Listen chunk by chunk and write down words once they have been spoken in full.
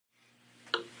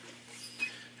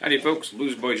Howdy folks,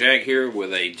 Bluesboy Jag here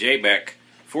with a Jabak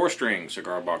 4-string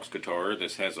cigar box guitar.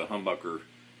 This has a humbucker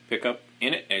pickup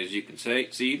in it, as you can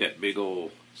see that big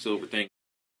old silver thing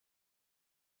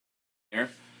there.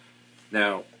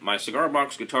 Now, my cigar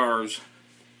box guitars,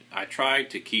 I tried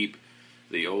to keep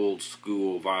the old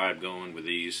school vibe going with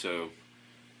these, so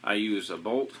I use a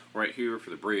bolt right here for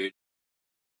the bridge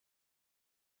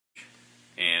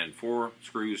and 4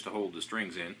 screws to hold the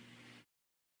strings in.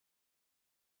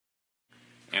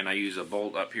 And I use a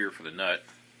bolt up here for the nut.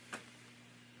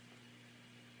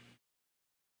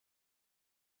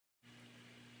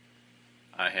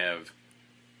 I have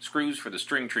screws for the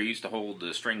string trees to hold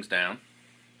the strings down.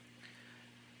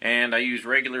 And I use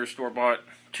regular store-bought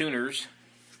tuners.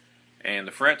 And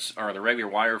the frets are the regular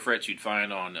wire frets you'd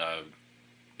find on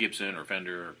Gibson or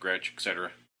Fender or Gretsch,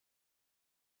 etc.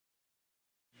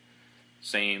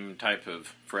 Same type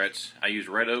of frets. I use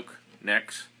red oak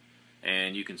necks.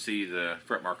 And you can see the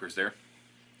fret markers there.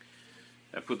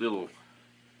 I put a little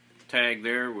tag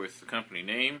there with the company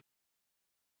name.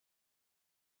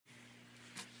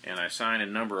 And I sign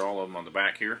and number all of them on the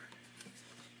back here.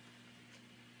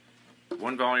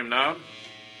 1 volume knob.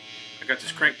 I got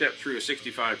this cranked up through a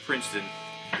 65 Princeton.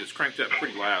 It's cranked up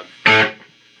pretty loud to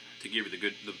give you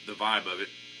the vibe of it.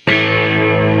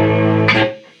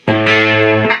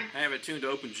 I have it tuned to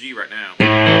open G right now.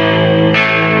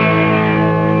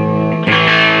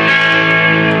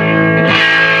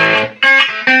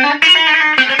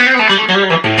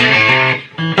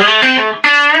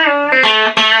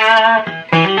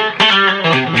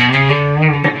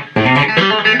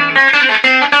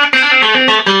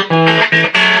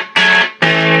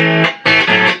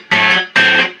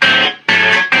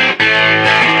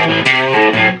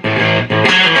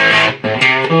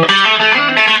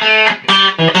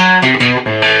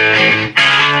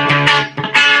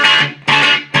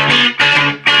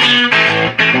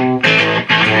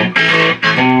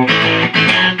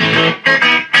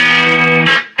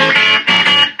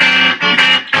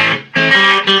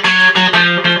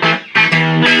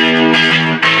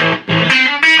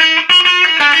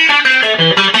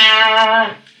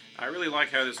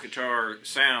 How this guitar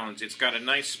sounds. It's got a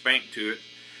nice spank to it,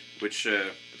 which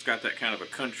it's got that kind of a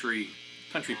country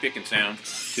picking sound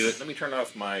to it. Let me turn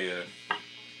off my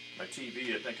my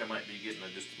TV. I think I might be getting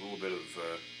just a little bit of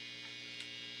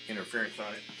interference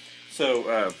on it.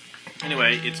 So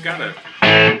anyway, it's got a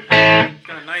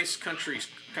nice country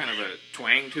kind of a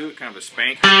twang to it, kind of a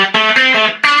spank.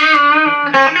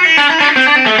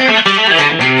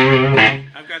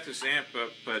 I've got this amp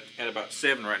up, but at about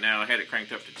 7 right now. I had it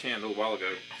cranked up to 10 a little while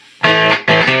ago,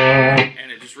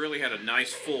 and it just really had a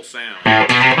nice full sound,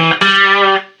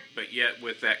 but yet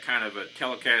with that kind of a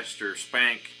Telecaster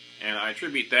spank. And I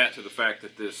attribute that to the fact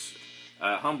that this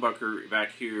humbucker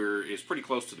back here is pretty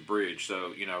close to the bridge.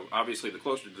 So, you know, obviously the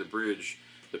closer to the bridge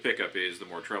the pickup is, the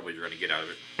more trouble you're going to get out of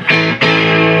it.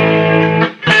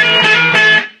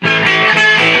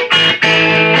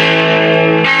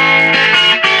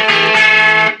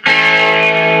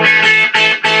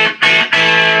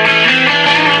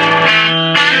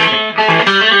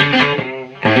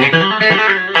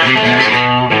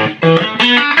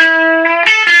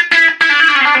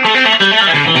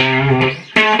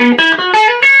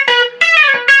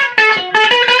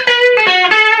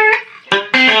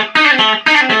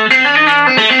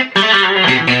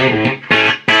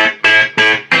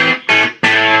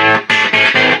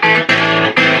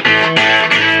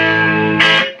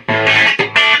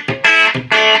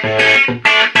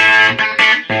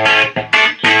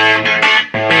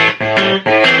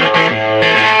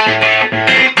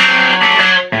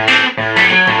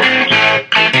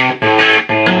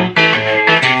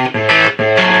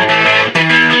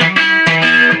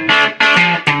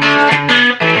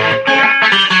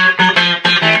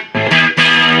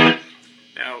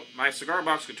 Cigar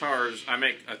box guitars, I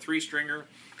make a 3-stringer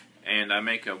and I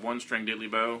make a 1-string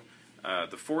diddleybow.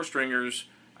 The 4-stringers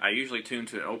I usually tune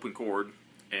to an open chord,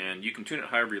 and you can tune it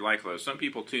however you like those. Some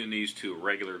people tune these to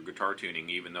regular guitar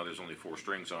tuning even though there's only 4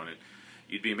 strings on it.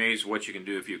 You'd be amazed what you can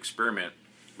do if you experiment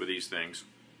with these things.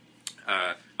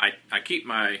 I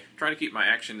try to keep my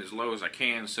action as low as I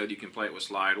can so that you can play it with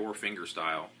slide or finger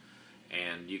style,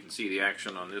 and you can see the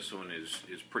action on this one is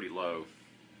pretty low.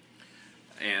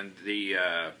 And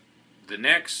the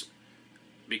necks,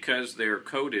 because they're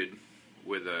coated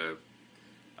with a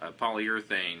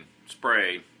polyurethane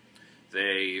spray,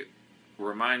 the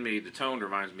tone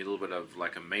reminds me a little bit of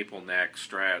like a maple neck,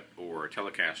 Strat, or a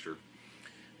Telecaster.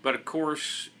 But of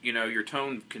course, you know, your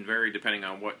tone can vary depending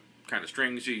on what kind of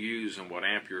strings you use and what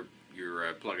amp you're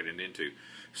plugging it into.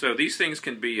 So these things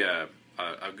can be a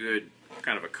good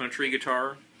kind of a country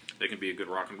guitar. They can be a good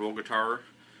rock and roll guitar.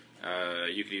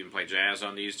 You can even play jazz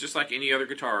on these. Just like any other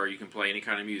guitar, you can play any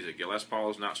kind of music. Your Les Paul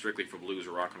is not strictly for blues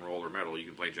or rock and roll or metal. You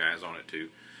can play jazz on it too.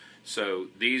 So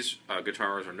these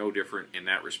guitars are no different in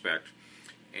that respect.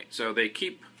 So they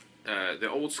keep the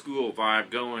old school vibe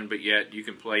going, but yet you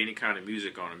can play any kind of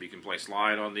music on them. You can play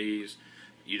slide on these.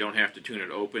 You don't have to tune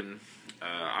it open.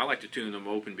 I like to tune them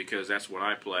open because that's what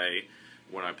I play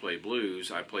when I play blues.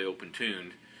 I play open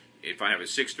tuned. If I have a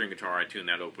 6-string guitar, I tune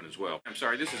that open as well. I'm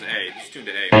sorry, this is A. This is tuned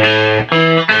to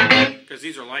A. Because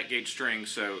these are light gauge strings,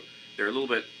 so they're a little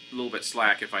bit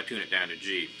slack if I tune it down to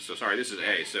G. So sorry, this is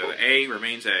A. So the A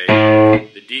remains A,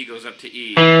 the D goes up to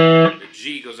E, the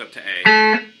G goes up to A,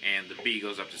 and the B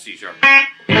goes up to C sharp.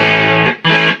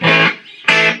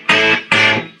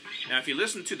 Now if you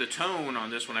listen to the tone on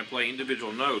this when I play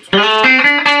individual notes,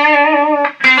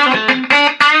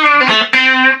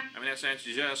 I mean, that sounds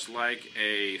just like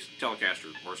a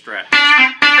Telecaster or a Strat.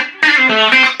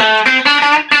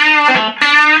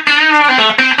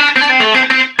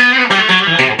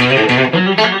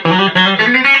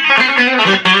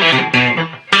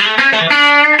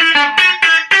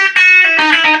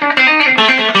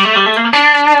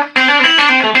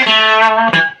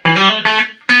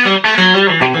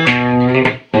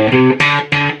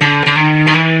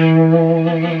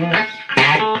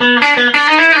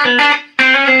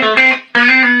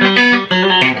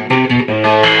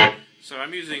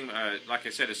 I'm using, like I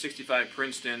said, a 65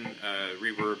 Princeton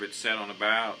reverb. It's set on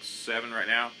about 7 right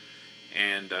now,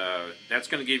 and that's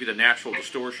going to give you the natural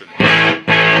distortion.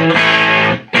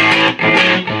 I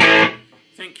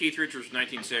think Keith Richards,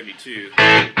 1972,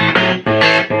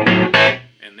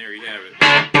 and there you have it.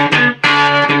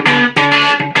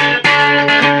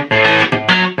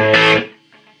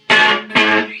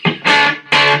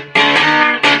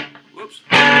 Whoops.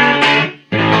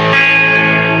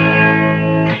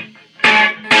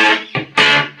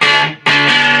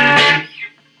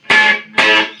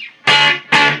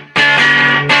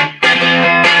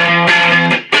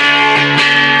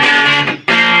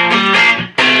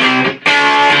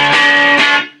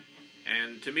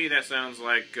 To me, that sounds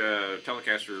like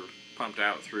Telecaster pumped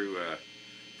out through a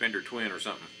Fender Twin or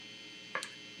something.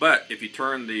 But if you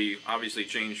obviously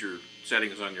change your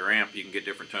settings on your amp, you can get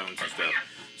different tones and stuff.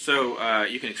 So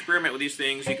you can experiment with these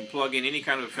things. You can plug in any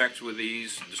kind of effects with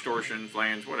these, distortion,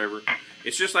 flange, whatever.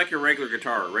 It's just like your regular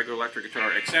guitar, a regular electric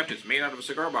guitar, except it's made out of a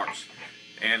cigar box.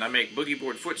 And I make boogie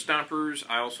board foot stompers.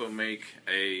 I also make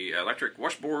electric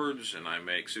washboards, and I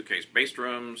make suitcase bass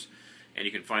drums. And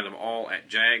you can find them all at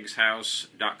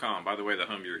jagshouse.com. By the way, the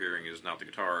hum you're hearing is not the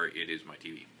guitar, it is my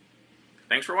TV.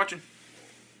 Thanks for watching.